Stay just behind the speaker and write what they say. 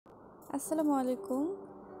আসসালামু আলাইকুম।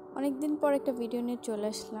 অনেক দিন পর একটা ভিডিও নিয়ে চলে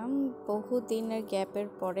আসলাম, বহু দিনের গ্যাপের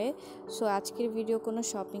পরে। সো আজকের ভিডিও কোনো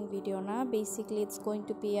শপিং ভিডিও না, basically it's going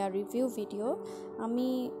to be a review video. আমি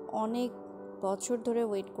অনেক বছর ধরে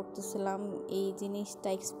ওয়েট করতেছিলাম এই জিনিসটা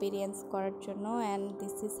এক্সপিরিয়েন্স করার জন্য, and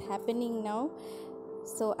this is happening now.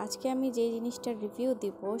 So আজকে আমি যে জিনিসটার রিভিউ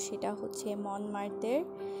দিব সেটা হচ্ছে মন মার্টের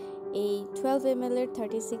এই 12 ml এর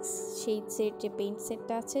 36 শেডসের যে পেইন্ট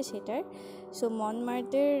সেটটা আছে সেটার। সো মন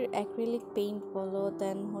মার্টের অ্যাক্রিলিক পেইন্ট বলো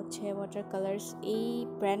দেন হচ্ছে ওয়াটার কালার্স, এই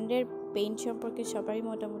ব্র্যান্ডের পেইন্ট সম্পর্কে সবারই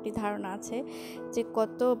মোটামুটি ধারণা আছে যে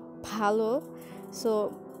কত ভালো। সো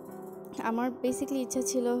আমার বেসিক্যালি ইচ্ছা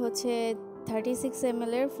ছিল হচ্ছে 36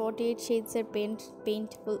 ml এর 48 শেডসের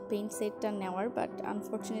পেইন্ট সেটটা নেওয়ার, বাট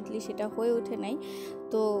আনফর্চুনেটলি সেটা হয়ে ওঠে নাই।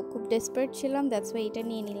 তো খুব ডেসপারেট ছিলাম, দ্যাটস ওয়াই এটা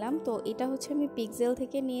নিয়ে নিলাম। তো এটা হচ্ছে আমি পিক্সেল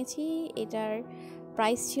থেকে নিয়েছি, এটার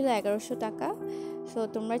প্রাইস ছিল 1100 টাকা। সো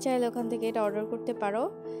তোমরা চাইলে ওখান থেকে এটা অর্ডার করতে পারো।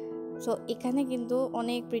 সো এখানে কিন্তু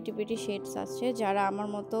অনেক প্রিটি শেডস আছে, যারা আমার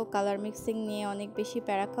মতো কালার মিক্সিং নিয়ে অনেক বেশি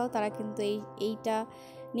প্যারা খাও তারা কিন্তু এইটা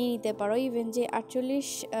নিয়ে নিতে পারো। ইভেন যে 48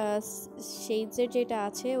 শেডসের যেটা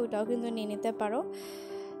আছে ওইটাও কিন্তু নিয়ে নিতে পারো।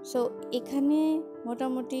 সো এখানে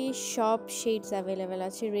মোটামুটি সব শেডস অ্যাভেলেবেল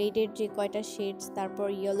আছে, রেডের যে কয়টা শেডস, তারপর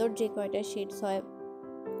ইয়েলোর যে কয়টা শেডস হয়,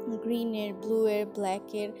 গ্রিনের, ব্লুয়ের,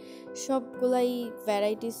 ব্ল্যাকের, সবগুলাই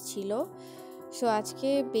ভ্যারাইটিস ছিল। সো আজকে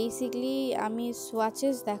বেসিক্যালি আমি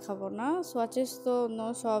সোয়াচেস দেখাবো না, সোয়াচেস তো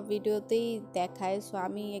সব ভিডিওতেই দেখায়। সো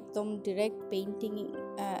আমি একদম ডিরেক্ট পেইন্টিং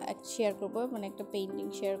শেয়ার করব, মানে একটা পেইন্টিং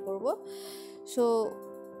শেয়ার করব। সো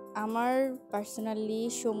আমার পার্সোনালি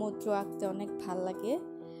সমুদ্র আঁকতে অনেক ভাল লাগে।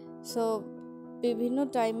 সো বিভিন্ন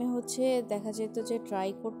টাইমে হচ্ছে দেখা যেত যে ট্রাই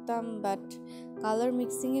করতাম, বাট কালার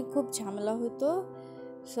মিক্সিংয়ে খুব ঝামেলা হতো।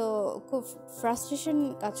 সো খুব ফ্রাস্ট্রেশন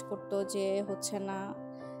কাজ করতো যে হচ্ছে না,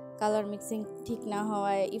 কালার মিক্সিং ঠিক না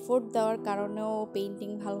হওয়ায়, ইফোর্ট দেওয়ার কারণেও পেইন্টিং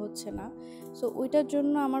ভালো হচ্ছে না। সো ওইটার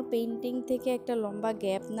জন্য আমার পেইন্টিং থেকে একটা লম্বা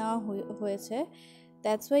গ্যাপ নেওয়া হয়েছে।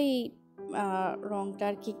 দ্যাটস ওয়াই রংটা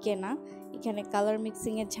আর কি কেনা, এখানে কালার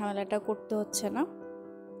মিক্সিংয়ের ঝামেলাটা করতে হচ্ছে না।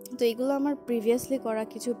 তো এগুলো আমার প্রিভিয়াসলি করা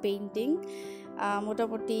কিছু পেইন্টিং,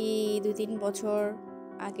 মোটামুটি 2-3 বছর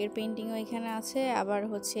আগের পেইন্টিংও এখানে আছে, আবার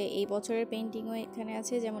হচ্ছে এই বছরের পেইন্টিংও এখানে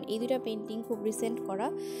আছে। যেমন এই দুটা পেইন্টিং খুব রিসেন্ট করা।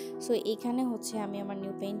 সো এখানে হচ্ছে আমি আমার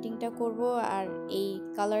নিউ পেইন্টিংটা করব আর এই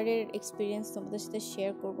কালারের এক্সপিরিয়েন্স তোমাদের সাথে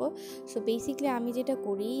শেয়ার করব। সো বেসিক্যালি আমি যেটা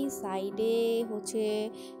করি, সাইডে হচ্ছে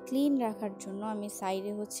ক্লিন রাখার জন্য আমি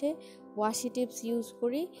সাইডে হচ্ছে ওয়াশি টিপস ইউজ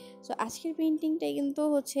করি। সো আজকের পেইন্টিংটাই কিন্তু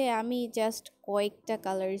হচ্ছে আমি জাস্ট কয়েকটা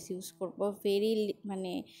কালার্স ইউজ করব, ভেরি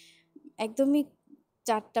মানে একদমই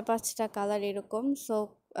 4-5টা কালার এরকম। সো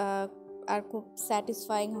আর খুব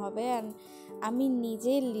স্যাটিসফাইং হবে, অ্যান্ড আমি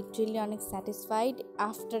নিজে লিটারেলি অনেক স্যাটিসফাইড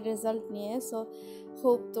আফটার রেজাল্ট নিয়ে। সো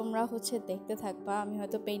হোপ তোমরা হচ্ছে দেখতে থাকবা। আমি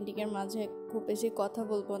হয়তো পেইন্টিংয়ের মাঝে খুব বেশি কথা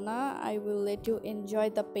বলবো না, I will late you enjoy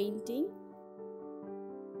the painting.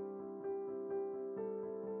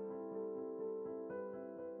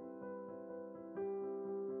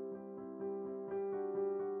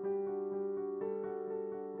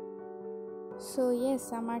 So yes,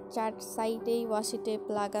 আমার 4 সাইডেই ওয়াশি টেপ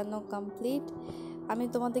লাগানো কমপ্লিট। আমি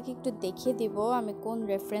তোমাদেরকে একটু দেখিয়ে দিব আমি কোন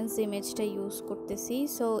রেফারেন্স ইমেজটা ইউজ করতেছি।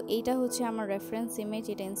 সো এইটা হচ্ছে আমার রেফারেন্স ইমেজ,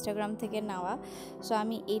 এটা ইনস্টাগ্রাম থেকে নেওয়া। সো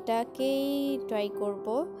আমি এটাকেই ট্রাই করব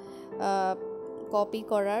কপি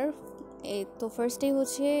করার। তো ফার্স্টেই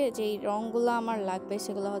হচ্ছে যেই রঙগুলো আমার লাগবে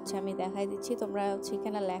সেগুলো হচ্ছে আমি দেখাই দিচ্ছি। তোমরা হচ্ছে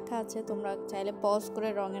এখানে লেখা আছে, তোমরা চাইলে পজ করে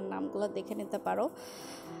রঙের নামগুলো দেখে নিতে পারো।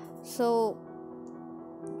 সো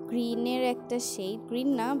গ্রিনের একটা শেড, গ্রিন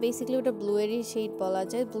না বেসিক্যালি ওটা ব্লুয়েরই শেড বলা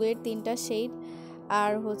যায়, ব্লুয়ের 3টা শেড।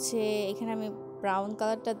 আর হচ্ছে এখানে আমি ব্রাউন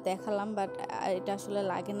কালারটা দেখালাম, বাট এটা আসলে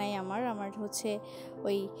লাগে নাই আমার হচ্ছে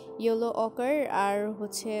ওই ইয়েলো অকার আর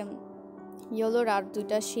হচ্ছে ইয়েলোর আর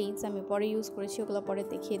 2টা শেডস আমি পরে ইউজ করেছি, ওগুলো পরে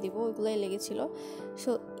দেখিয়ে দিব, ওইগুলোই লেগেছিল।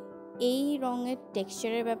 সো এই রঙের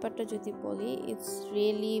টেক্সচারের ব্যাপারটা যদি বলি, ইটস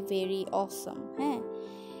রিয়েলি ভেরি অসম। হ্যাঁ,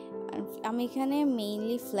 আমি এখানে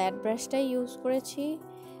মেইনলি ফ্ল্যাট ব্রাশটাই ইউজ করেছি,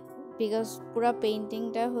 বিকজ পুরো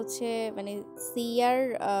পেইন্টিংটা হচ্ছে মানে সি আর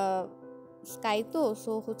স্কাই, তো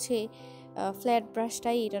সো হচ্ছে ফ্ল্যাট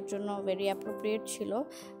ব্রাশটাই এটার জন্য ভেরি অ্যাপ্রোপ্রিয়েট ছিল।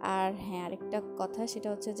 আর হ্যাঁ, আরেকটা কথা সেটা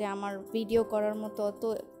হচ্ছে যে আমার ভিডিও করার মতো অত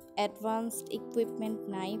অ্যাডভান্সড ইকুইপমেন্ট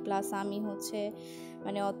নাই, প্লাস আমি হচ্ছে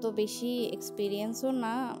মানে অত বেশি এক্সপিরিয়েন্সও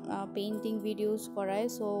না পেইন্টিং ভিডিওস করায়।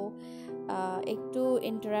 সো একটু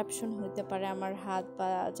ইন্টারাপশন হতে পারে, আমার হাত বা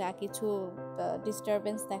যা কিছু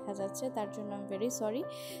ডিস্টারবেন্স দেখা যাচ্ছে, তার জন্য আমি ভেরি সরি।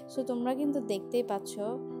 সো তোমরা কিন্তু দেখতেই পাচ্ছ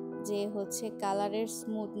যে হচ্ছে কালারের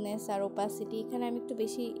স্মুথনেস আর ওপাসিটি, এখানে আমি একটু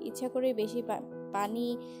বেশি ইচ্ছা করে বেশি পানি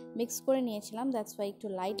মিক্স করে নিয়েছিলাম, দ্যাটস ওয়াই একটু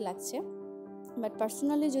লাইট লাগছে। বাট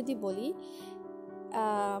পার্সোনালি যদি বলি,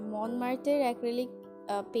 মন মার্টের অ্যাক্রিলিক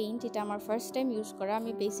পেইন্ট, এটা আমার ফার্স্ট টাইম ইউজ করা।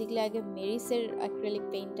 আমি বেসিক্যালি আগে মেরিসের অ্যাক্রিলিক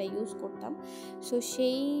পেইন্টটা ইউজ করতাম। সো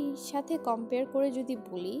সেই সাথে কম্পেয়ার করে যদি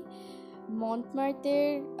বলি, মন্ট মার্টের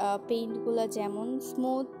পেইন্টগুলো যেমন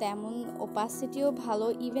স্মুথ তেমন ওপাসিটিও ভালো।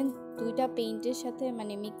 ইভেন দুইটা পেইন্টের সাথে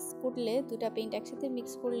মানে মিক্স করলে, দুইটা পেইন্ট একসাথে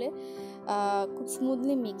মিক্স করলে খুব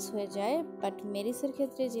স্মুথলি মিক্স হয়ে যায়। বাট মেরিসের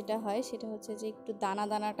ক্ষেত্রে যেটা হয় সেটা হচ্ছে যে একটু দানা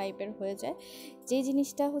দানা টাইপের হয়ে যায়, যে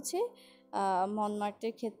জিনিসটা হচ্ছে মন্ট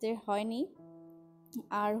মার্টের ক্ষেত্রে হয়নি।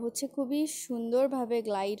 আর হচ্ছে খুবই সুন্দরভাবে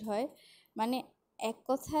গ্লাইড হয়, মানে এক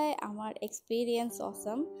কথায় আমার এক্সপিরিয়েন্স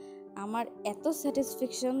অসাম। আমার এত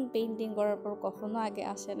স্যাটিসফ্যাকশন পেইন্টিং করার পর কখনো আগে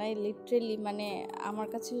আসে নাই লিটারেলি। মানে আমার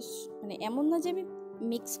কাছে মানে এমন না যে আমি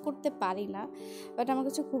মিক্স করতে পারি না, বাট আমার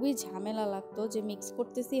কাছে খুবই ঝামেলা লাগতো যে মিক্স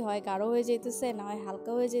করতেছি, হয় গাঢ় হয়ে যেতেছে, না হয়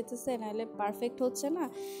হালকা হয়ে যেতেছে, নাহলে পারফেক্ট হচ্ছে না।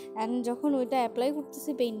 অ্যান্ড যখন ওইটা অ্যাপ্লাই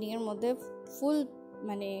করতেছি পেইন্টিংয়ের মধ্যে, ফুল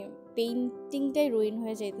মানে পেইন্টিংটাই রুইন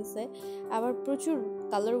হয়ে যাইতেছে। আবার প্রচুর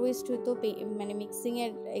কালার ওয়েস্ট হইতো মানে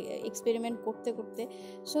মিক্সিংয়ের এক্সপেরিমেন্ট করতে করতে।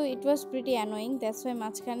 So it was pretty annoying. That's why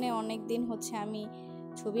মাঝখানে অনেক দিন হচ্ছে আমি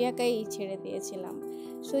ছবি আঁকাই ছেড়ে দিয়েছিলাম।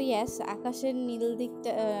 সো ইয়েস, আকাশের নীল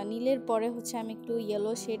দিকটা, নীলের পরে হচ্ছে আমি একটু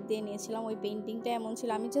ইয়েলো শেড দিয়ে নিয়েছিলাম। ওই পেইন্টিংটা এমন ছিল,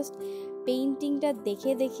 আমি জাস্ট পেইন্টিংটা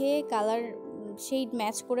দেখে দেখে কালার শেড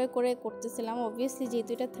ম্যাচ করে করে করতেছিলাম। অবভিয়াসলি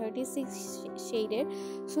যেহেতু এটা 36 শেডের,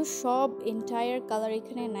 সো সব এন্টায়ার কালার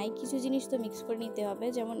এখানে নাই, কিছু জিনিস তো মিক্স করে নিতে হবে।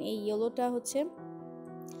 যেমন এই ইয়েলোটা হচ্ছে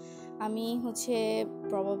আমি হচ্ছে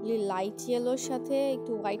প্রবাবলি লাইট ইয়েলোর সাথে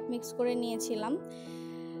একটু হোয়াইট মিক্স করে নিয়েছিলাম।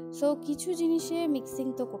 সো কিছু জিনিসে মিক্সিং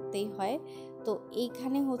তো করতেই হয়। তো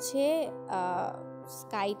এইখানে হচ্ছে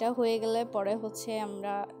স্কাইটা হয়ে গেলে পরে হচ্ছে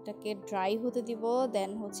আমরা এটাকে ড্রাই হতে দিব।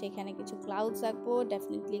 দেন হচ্ছে এখানে কিছু ক্লাউডস আঁকবো।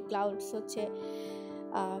 ডেফিনেটলি ক্লাউডস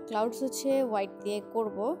হচ্ছে হোয়াইট দিয়ে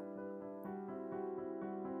করব।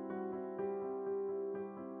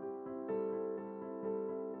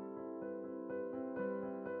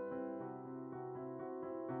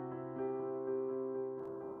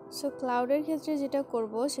 সো ক্লাউডের ক্ষেত্রে যেটা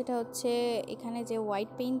করব সেটা হচ্ছে এখানে যে হোয়াইট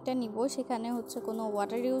পেইন্টটা নিব সেখানে হচ্ছে কোনো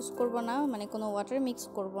ওয়াটার ইউজ করব না, মানে কোনো ওয়াটার মিক্স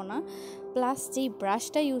করব না। প্লাস যেই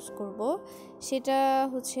ব্রাশটা ইউজ করব সেটা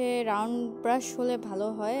হচ্ছে রাউন্ড ব্রাশ হলে ভালো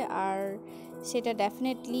হয়, আর সেটা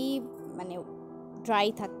ডেফিনেটলি মানে ড্রাই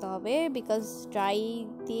থাকতে হবে। বিকজ ড্রাই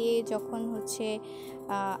দিয়ে যখন হচ্ছে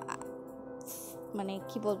মানে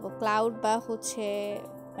কি বলবো, ক্লাউড বা হচ্ছে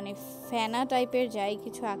মানে ফ্যানা টাইপের যাই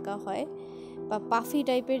কিছু আঁকা হয় বা পাফি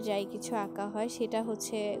টাইপের যাই কিছু আঁকা হয়, সেটা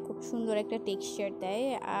হচ্ছে খুব সুন্দর একটা টেক্সচার দেয়।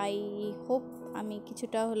 আই হোপ আমি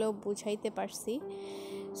কিছুটা হলেও বুঝাইতে পারছি।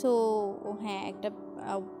 সো হ্যাঁ, একটা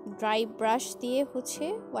ড্রাই ব্রাশ দিয়ে হচ্ছে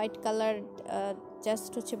হোয়াইট কালার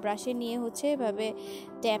জাস্ট হচ্ছে ব্রাশে নিয়ে হচ্ছে এভাবে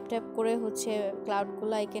ট্যাপ ট্যাপ করে হচ্ছে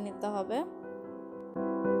ক্লাউডগুলো এঁকে নিতে হবে।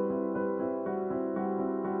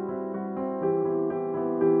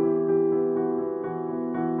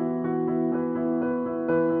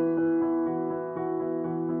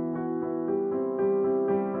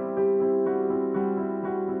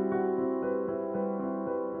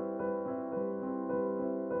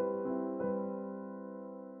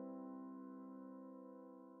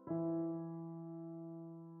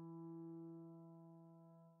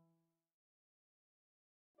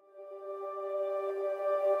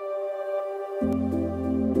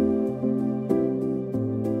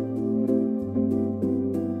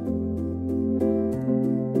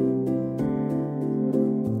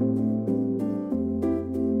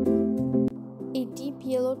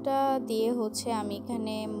 ইয়েলোটা দিয়ে হচ্ছে আমি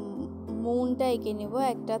এখানে মুনটা এঁকে নিব।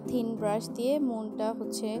 একটা থিন ব্রাশ দিয়ে মুনটা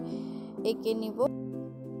হচ্ছে এঁকে নিব।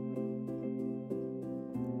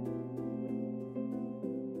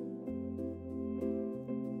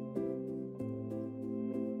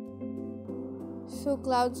 সো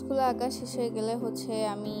ক্লাউডসগুলো আঁকা শেষ হয়ে গেলে হচ্ছে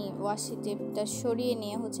আমি ওয়াশি টেপটা সরিয়ে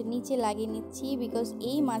নিয়ে হচ্ছে নিচে লাগিয়ে নিচ্ছি। বিকজ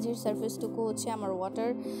এই মাঝের সারফেসটুকু হচ্ছে আমার ওয়াটার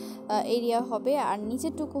এরিয়া হবে, আর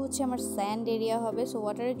নিচেরটুকু হচ্ছে আমার স্যান্ড এরিয়া হবে। সো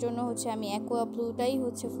ওয়াটারের জন্য হচ্ছে আমি অ্যাকোয়া ব্লুটাই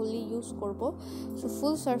হচ্ছে ফুললি ইউজ করব। সো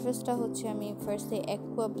ফুল সারফেসটা হচ্ছে আমি ফার্স্টে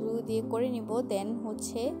অ্যাকোয়া ব্লু দিয়ে করে নিব। দেন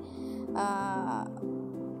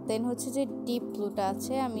হচ্ছে যে ডিপ ব্লুটা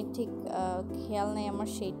আছে, আমি ঠিক খেয়াল নেই আমার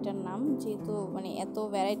শেডটার নাম, যেহেতু মানে এত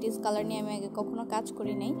ভ্যারাইটিস কালার নিয়ে আমি আগে কখনো কাজ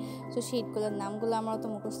করি নাই। সো শেডগুলোর নামগুলো আমার অত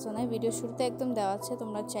মুখস্থ নয়, ভিডিও শুরুতে একদম দেওয়া আছে,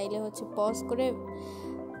 তোমরা চাইলে হচ্ছে পজ করে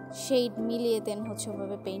শেড মিলিয়ে দেন হচ্ছে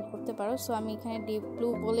ওভাবে পেইন্ট করতে পারো। সো আমি এখানে ডিপ ব্লু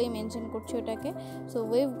বলেই মেনশন করছি ওটাকে। সো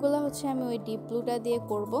ওয়েভগুলো হচ্ছে আমি ওই ডিপ ব্লুটা দিয়ে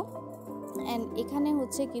করব। অ্যান্ড এখানে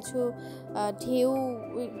হচ্ছে কিছু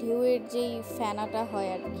ঢেউয়ের যেই ফ্যানাটা হয়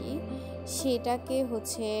আর কি, সেটাকে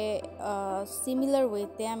হচ্ছে সিমিলার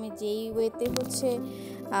ওয়েতে আমি যেই ওয়েতে হচ্ছে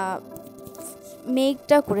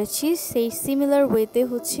মেকটা করেছি সেই সিমিলার ওয়েতে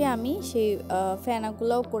হচ্ছে আমি সেই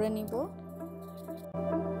ফ্যানাগুলোও করে নিব।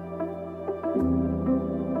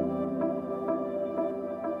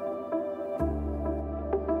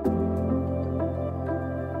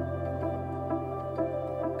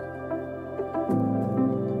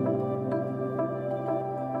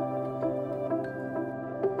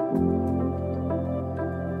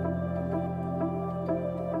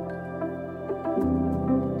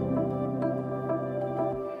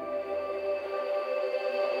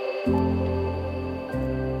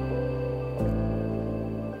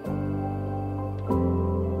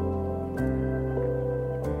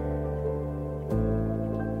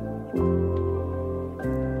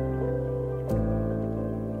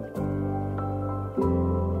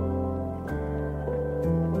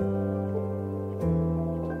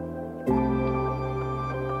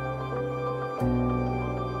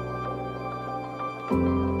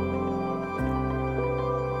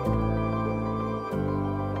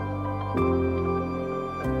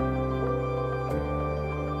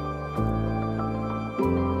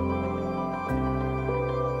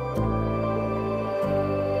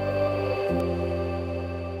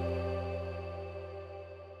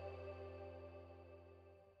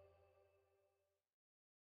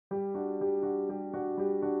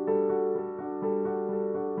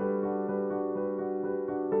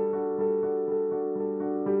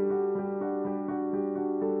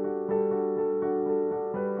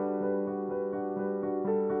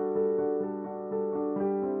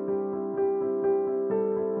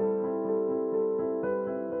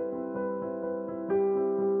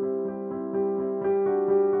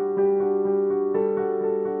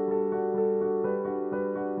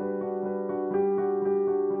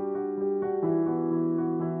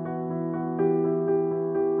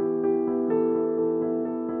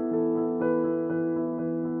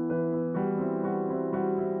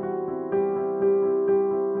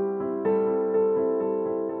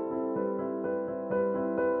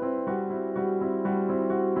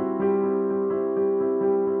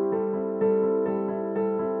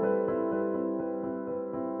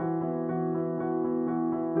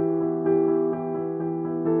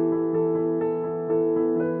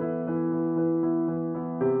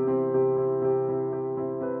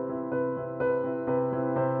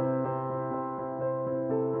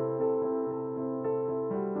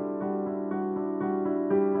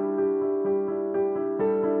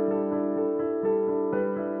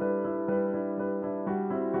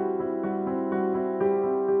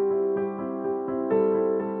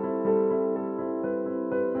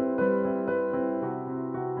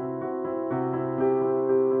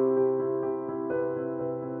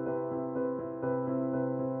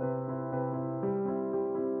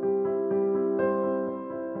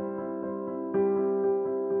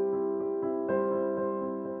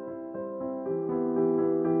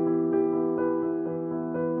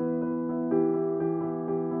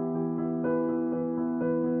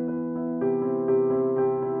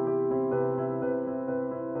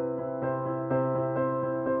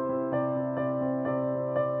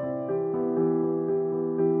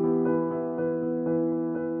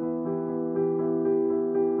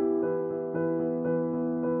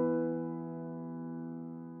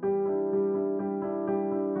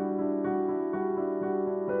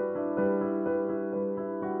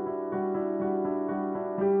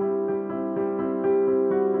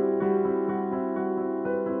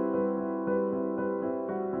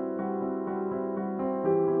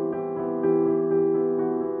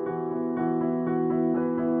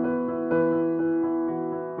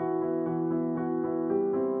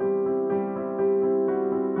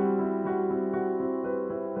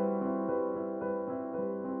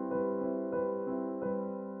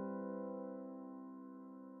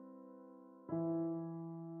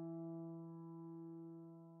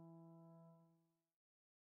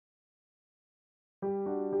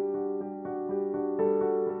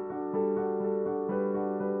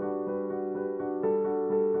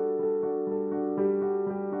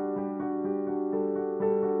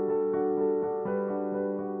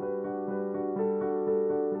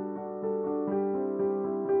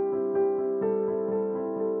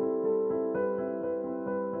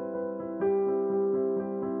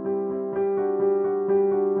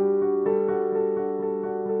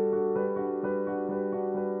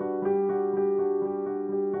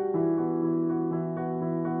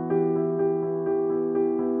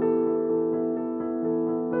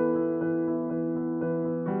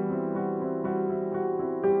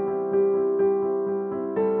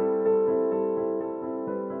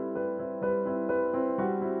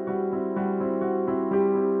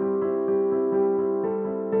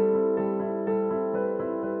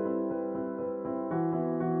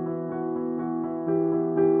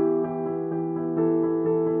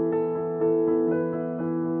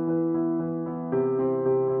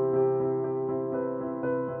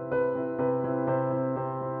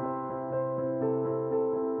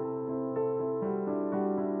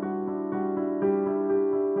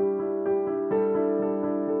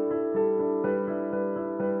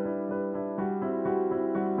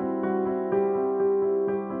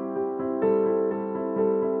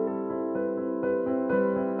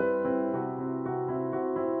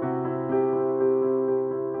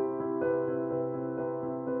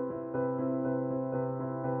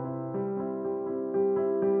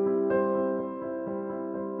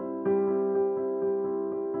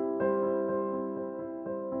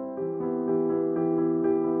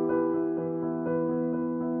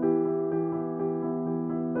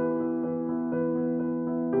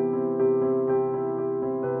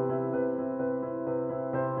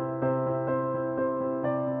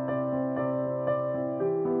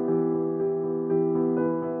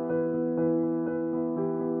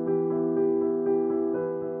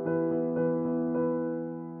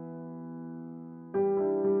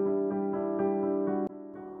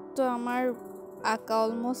 আমার আঁকা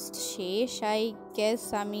অলমোস্ট শেষ। আই গেস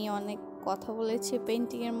আমি অনেক কথা বলেছি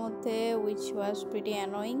পেন্টিংয়ের মধ্যে, which was pretty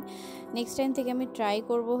annoying. Next time থেকে আমি ট্রাই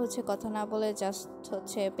করব হচ্ছে কথা না বলে জাস্ট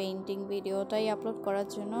হচ্ছে পেন্টিং ভিডিওটাই আপলোড করার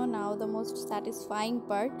জন্য। নাও দ্য মোস্ট স্যাটিসফাইং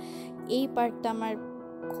পার্ট, এই পার্টটা আমার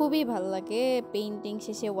খুবই ভালো লাগে, পেন্টিং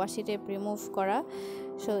শেষে ওয়াশি টেপ রিমুভ করা।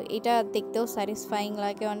 সো এটা দেখতেও স্যাটিসফাইং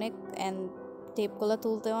লাগে অনেক, অ্যান্ড টেপগুলো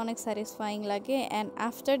তুলতেও অনেক স্যাটিসফাইং লাগে। অ্যান্ড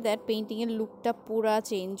আফটার দ্যাট পেন্টিংয়ের লুকটা পুরা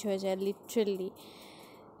চেঞ্জ হয়ে যায় লিটারেলি।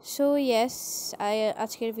 সো ইয়েস,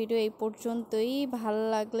 আজকের ভিডিও এই পর্যন্তই। ভালো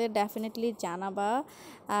লাগলে ডেফিনেটলি জানাবা।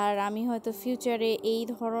 আর আমি হয়তো ফিউচারে এই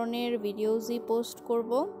ধরনের ভিডিওসই পোস্ট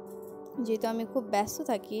করব, যেহেতু আমি খুব ব্যস্ত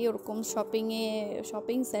থাকি। ওরকম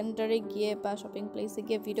শপিং সেন্টারে গিয়ে বা শপিং প্লেসে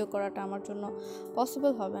গিয়ে ভিডিও করাটা আমার জন্য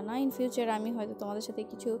পসিবল হবে না। ইন ফিউচার আমি হয়তো তোমাদের সাথে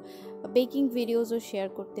কিছু বেকিং ভিডিওসও শেয়ার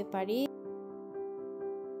করতে পারি।